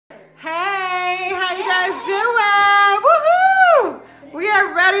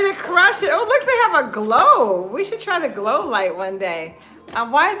ready to crush it. Oh, look, they have a glow. We should try the glow light one day.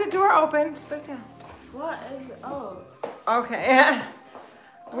 Why is the door open? Just put it down. What is it? Oh. Okay.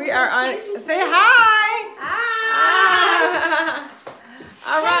 We are on. Say hi. Hi.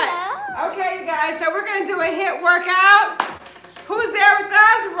 All right. Okay, you guys. So we're gonna do a HIIT workout. Who's there with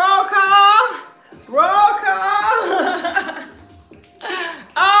us? Roll call. Roll call.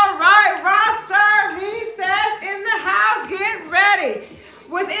 All right. Rothestars Recess in the house. Get ready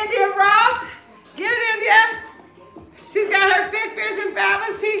with India Rothe. Get it, India. She's got her Fit, Fierce, and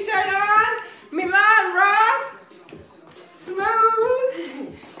Fabulous t-shirt on. Milan Rothe.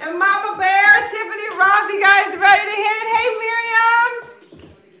 Smooth. And Mama Bear, Tiffany Rothe. You guys ready to hit it? Hey, Miriam.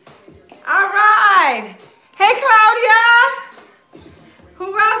 All right. Hey, Claudia. Who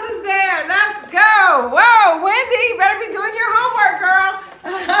else is there? Let's go. Whoa, Wendy, you better be doing your homework, girl.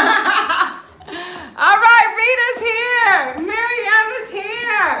 All right, Rita's here. Miriam is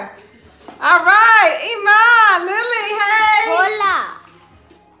here. All right, Iman, Lily, hey. Hola.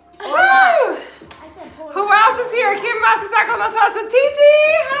 Woo. I said hola. Who else is here? ¿Quién más está con nosotros? Titi,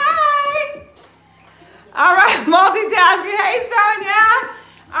 hi. All right, multitasking. Hey, Sonia.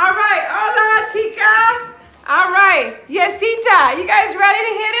 All right, hola, chicas. All right, Yesita, you guys ready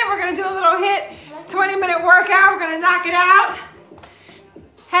to hit it? We're going to do a little HIIT 20-minute workout. We're going to knock it out.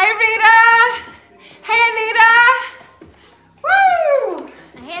 Hey, Rita. Hey, Anita. Woo.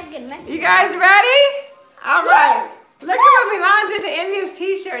 My hair's getting messy. You guys ready? All right. Look at what Milan did to India's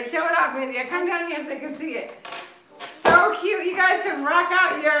t-shirt. Show it off, India. Come down here so they can see it. So cute. You guys can rock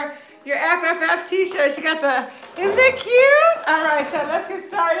out your FFF t-shirt. She got the, isn't it cute? All right, so let's get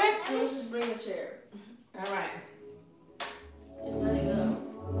started. Let's just bring a chair. All right. Just let it go.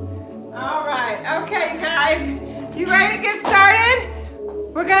 All right. Okay, guys. You ready to get started?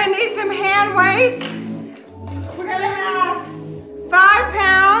 We're going to need some hand weights. We're going to have 5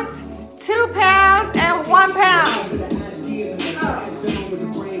 pounds, 2 pounds, and 1 pound.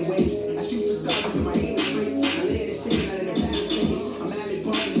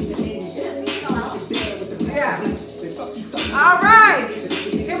 Yeah. All right.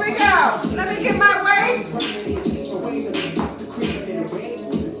 Here we go. Let me get my weights.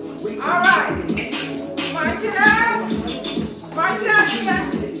 All right. March it up. March it up.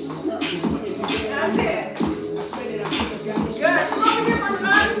 That's it. Good. Come over here, my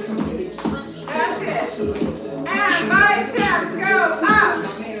son. That's it. And biceps go up,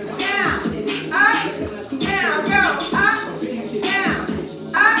 down, up, down. Go up, down, up, down,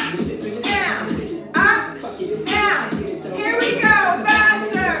 up, down. Here we go.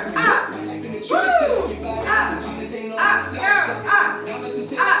 Faster. Up. Woo. Up. Up. Go. Up.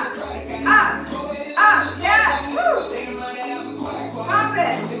 Up. Up. Up. Yes. Woo. Pump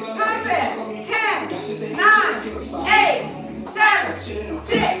it. Pump it. 10, 9, 8, 7,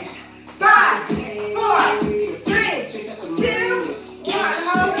 6, 5, 4, 3, 2, 1.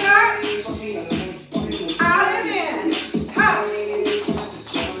 Hold it up. Out and in. Out.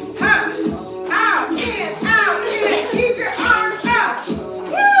 Out. Out. In. Out. In. Keep your arms up.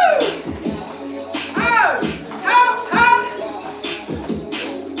 Woo! Out. Out. Out.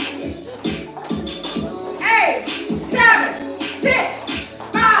 8, 7, 6,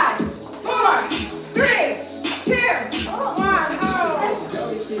 5, 4, 3, 2, 1. Hold.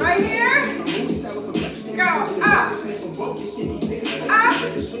 Right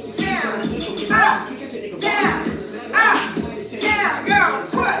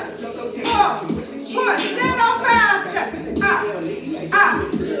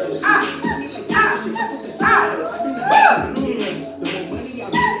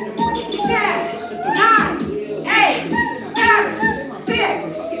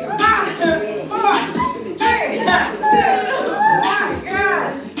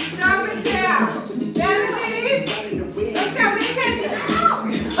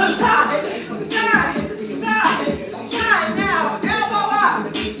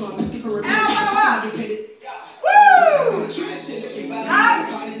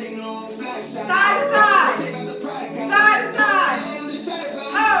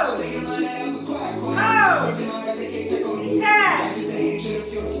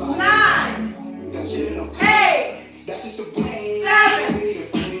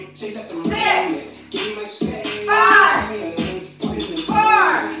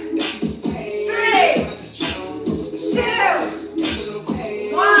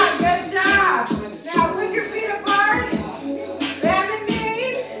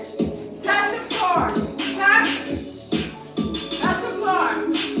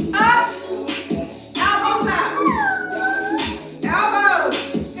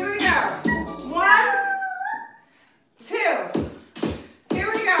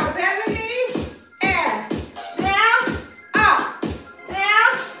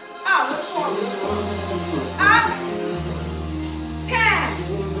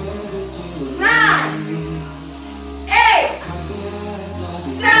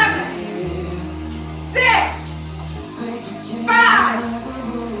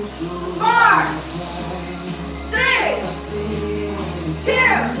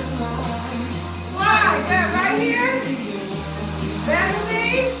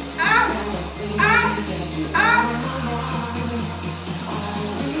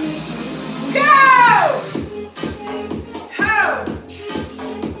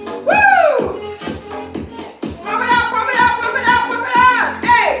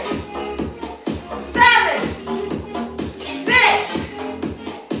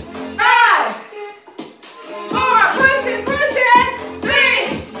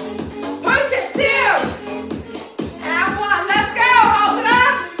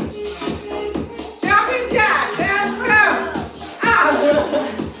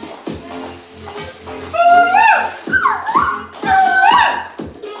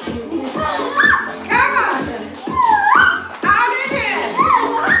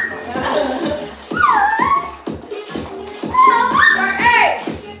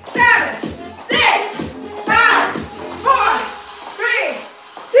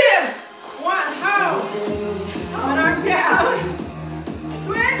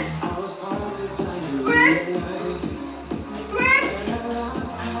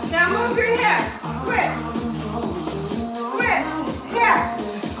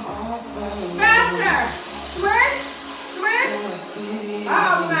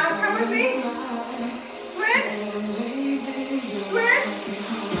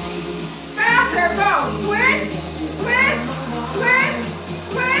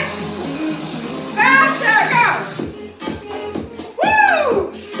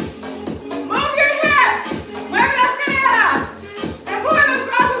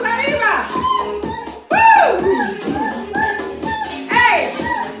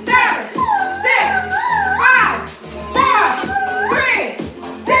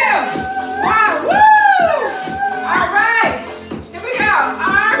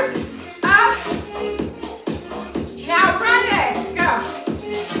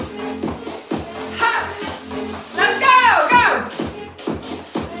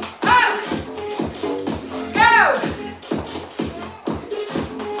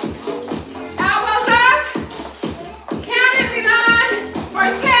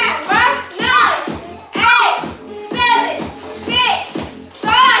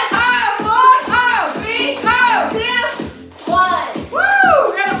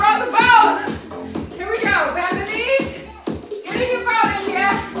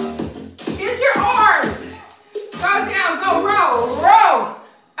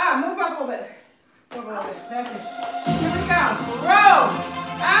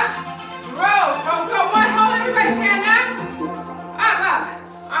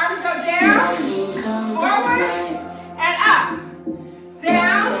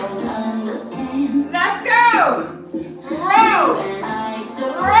Row.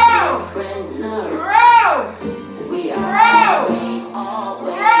 Row. Row. Row.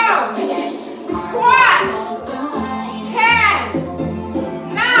 Row. Squat. 10,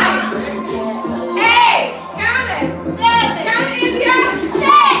 9, 8, count it. 7, count it, India.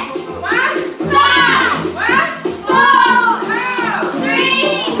 6, 1, 5, 1, 4, 3,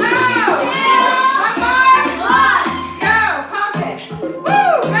 2, 1 more. Go, pump it. Woo,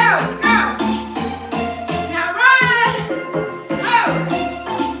 go, go. Now run. Go.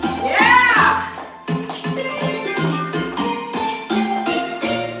 Yeah.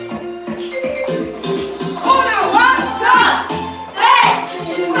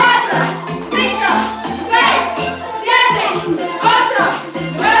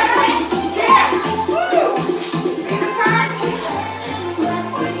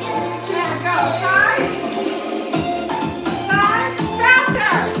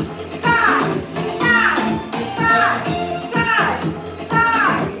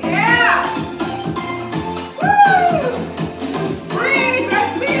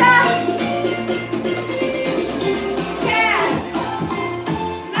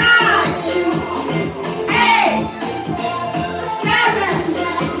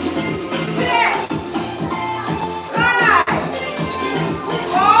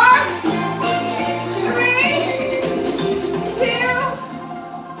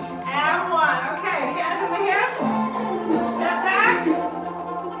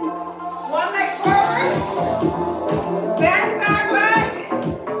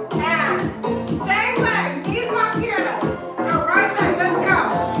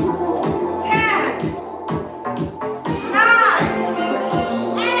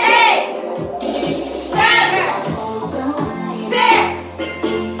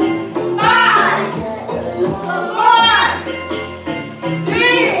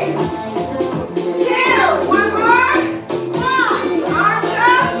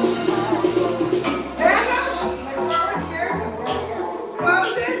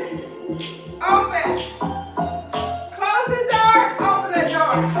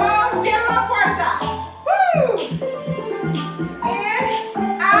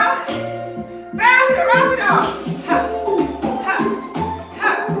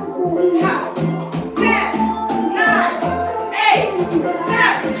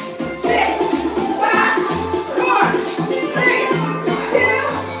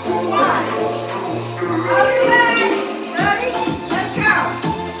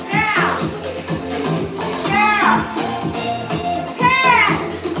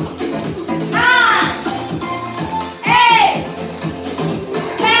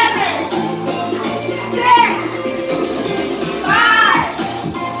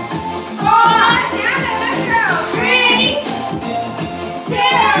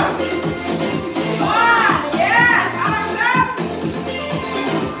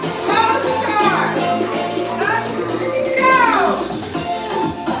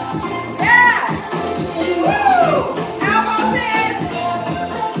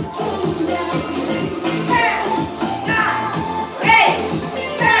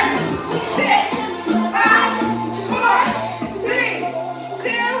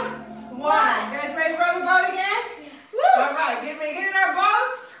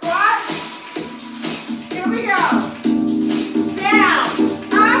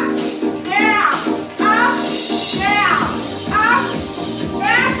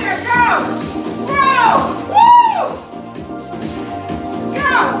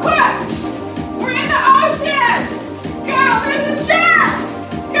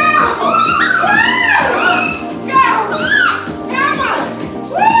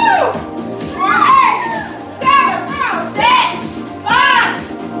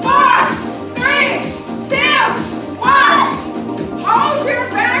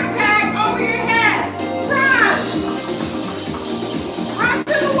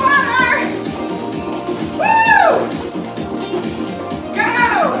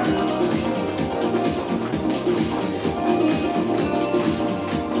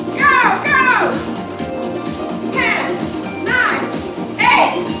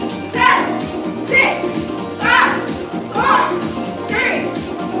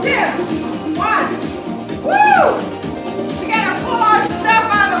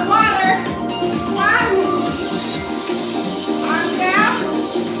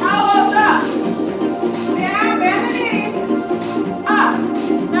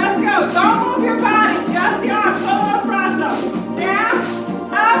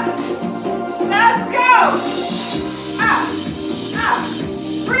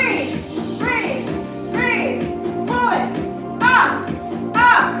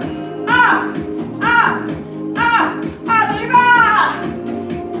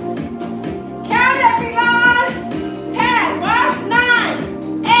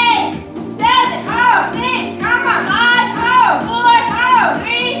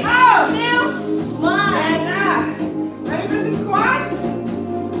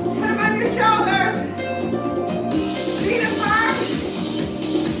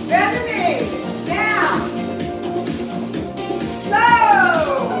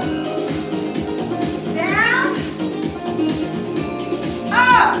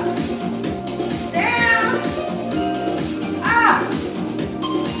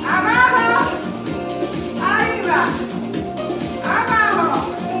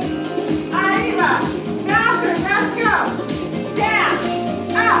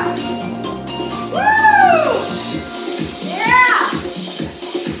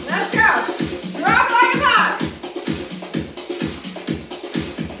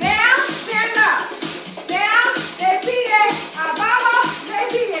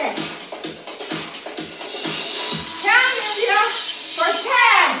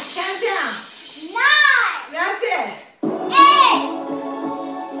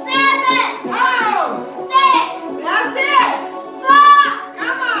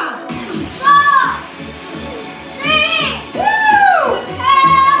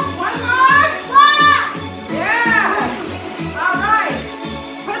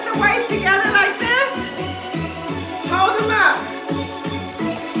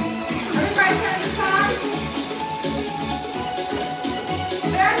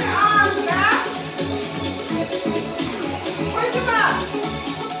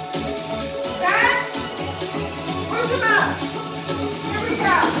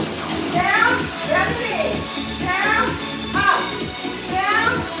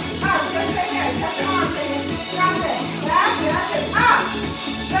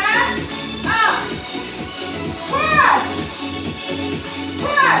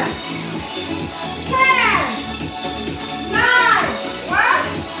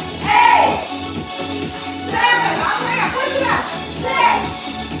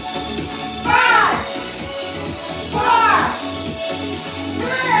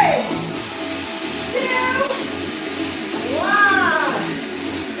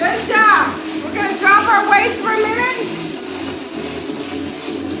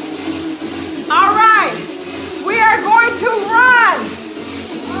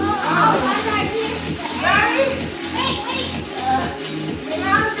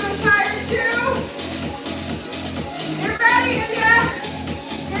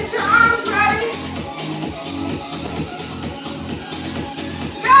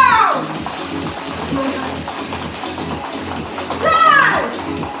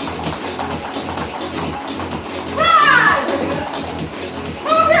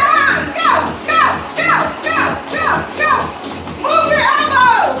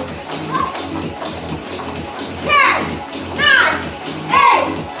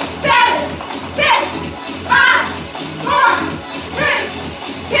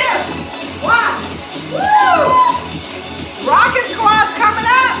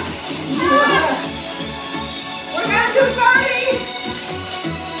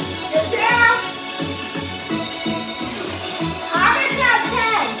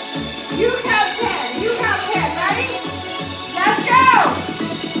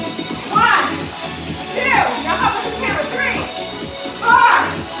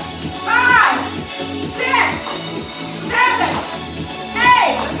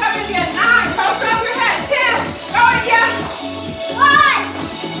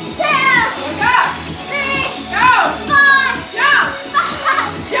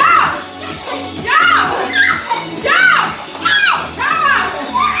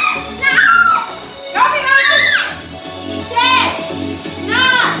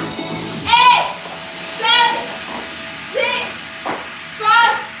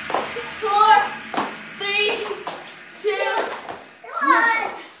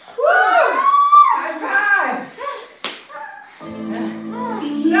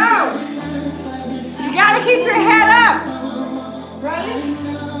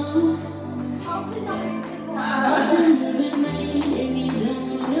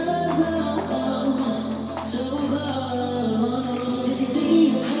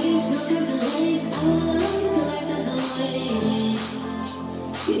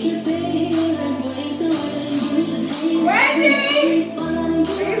 Wendy!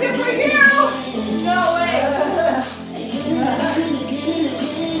 These are for you! No way!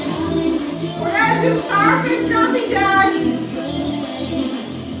 We're gonna do starfish jumping jacks.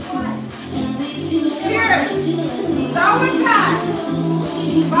 Here, low impact,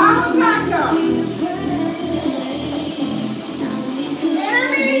 bottom plateau,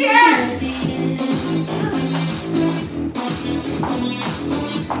 intermediate.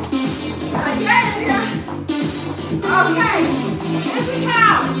 Again, here. Okay, this is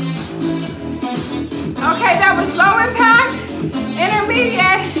how. Okay, that was low impact,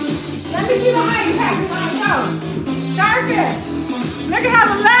 intermediate. Let me see the high impact. Let's go. Starfish. Look at how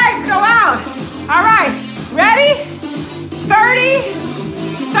the legs go out. All right, ready? 30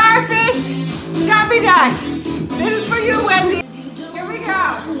 starfish jumping jacks. This is for you, Wendy. Here we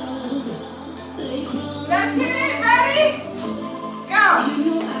go. Let's hit it. Ready? Go.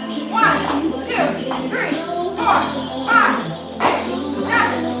 1, 2, 3, 4, 5, 6,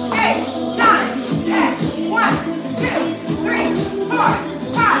 7, 8, 9, 10. 1, 2, 3, 4,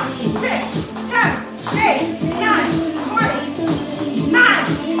 5, 6, 7, 8, 9, 20. 9,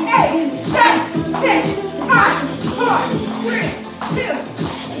 8, 7, 6, 5, 4, 3, 2,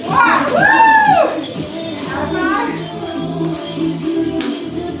 1. Woo!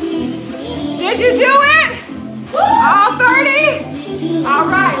 Did you do it? All 30? All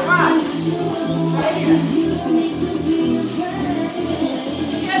right, watch. Right here.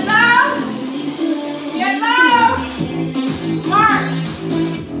 Get low. Get low. Mark.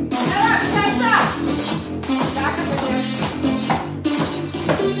 Head up, chest up. Back up again.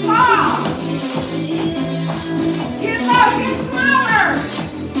 Fall. Get low, get slower.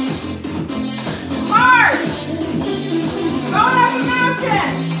 March. Going up the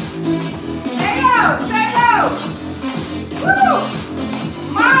mountain. Stay low, stay low. Woo!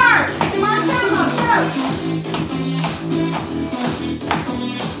 March. March down, let's go.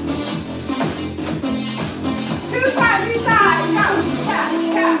 Two sides, each side. Go. Tap,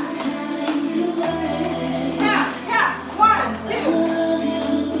 tap. Tap, tap. 1,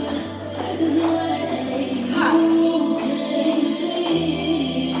 2.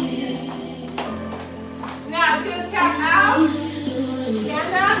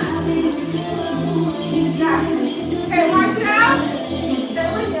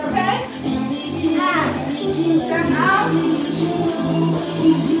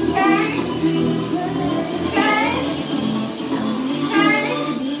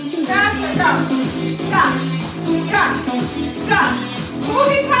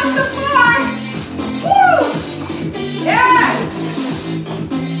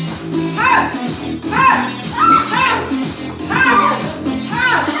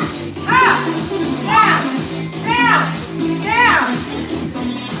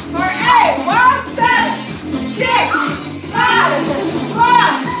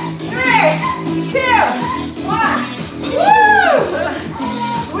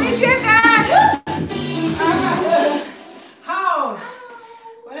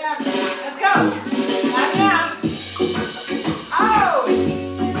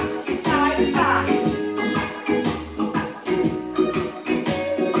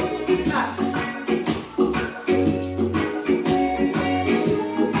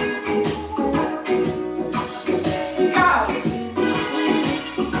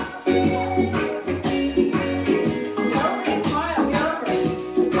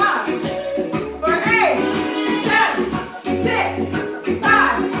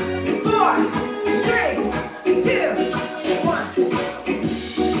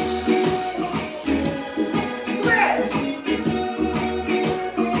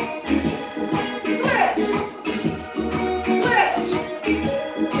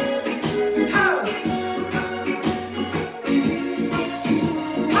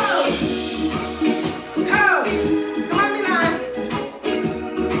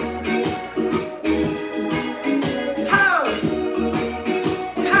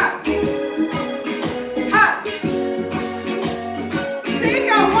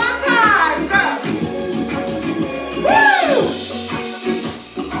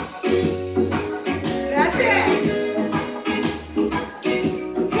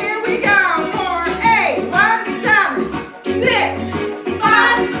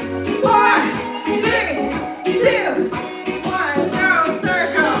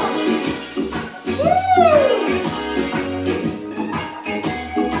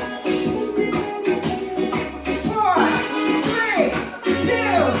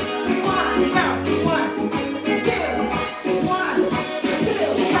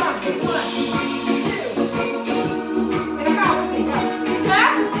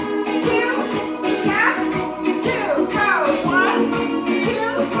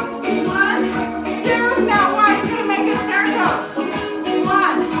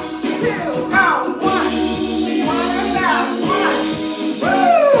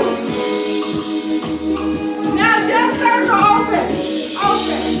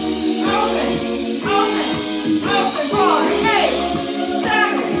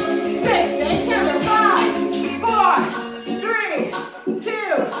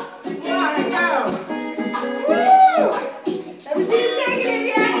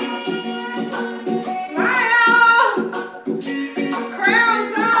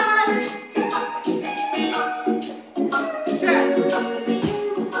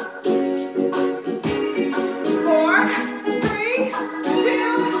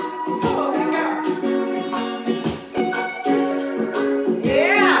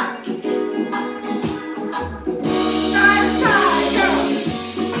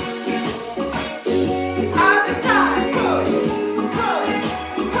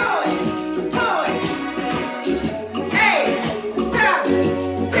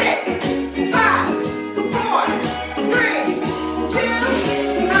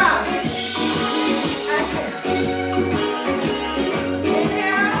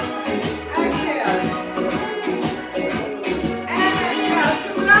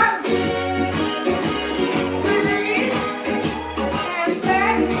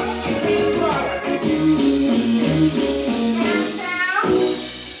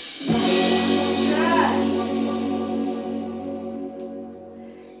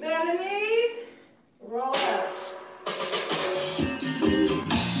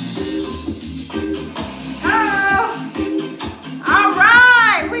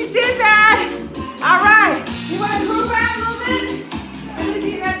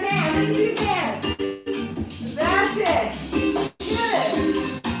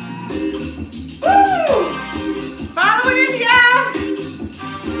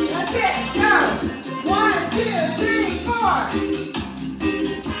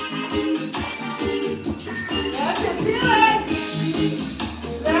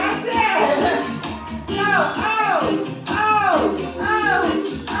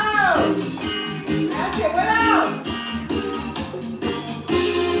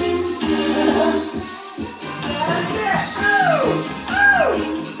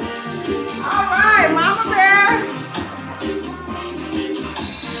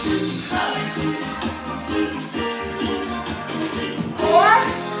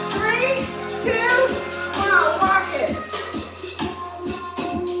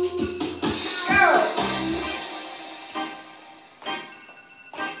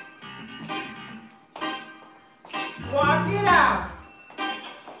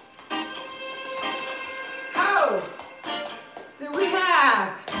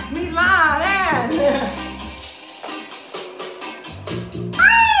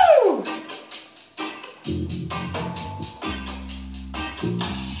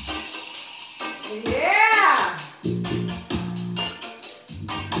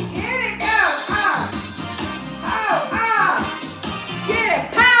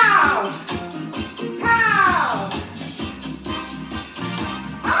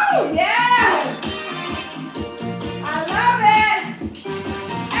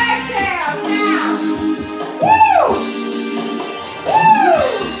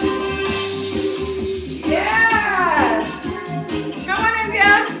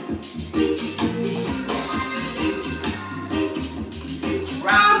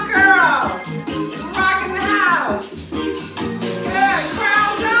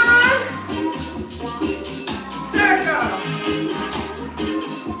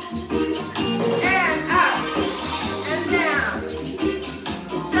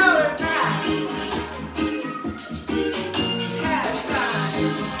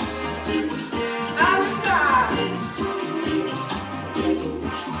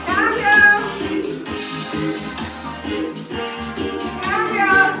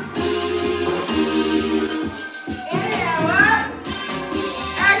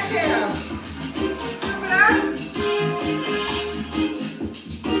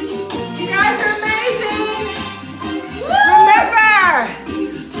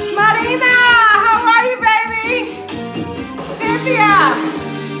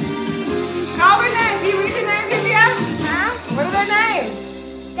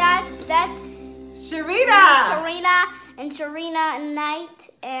 Sharina Knight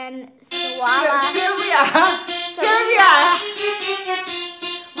and Swala. Sylvia.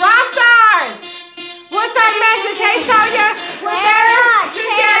 Rothestars. What's our message? Hey, Sonia.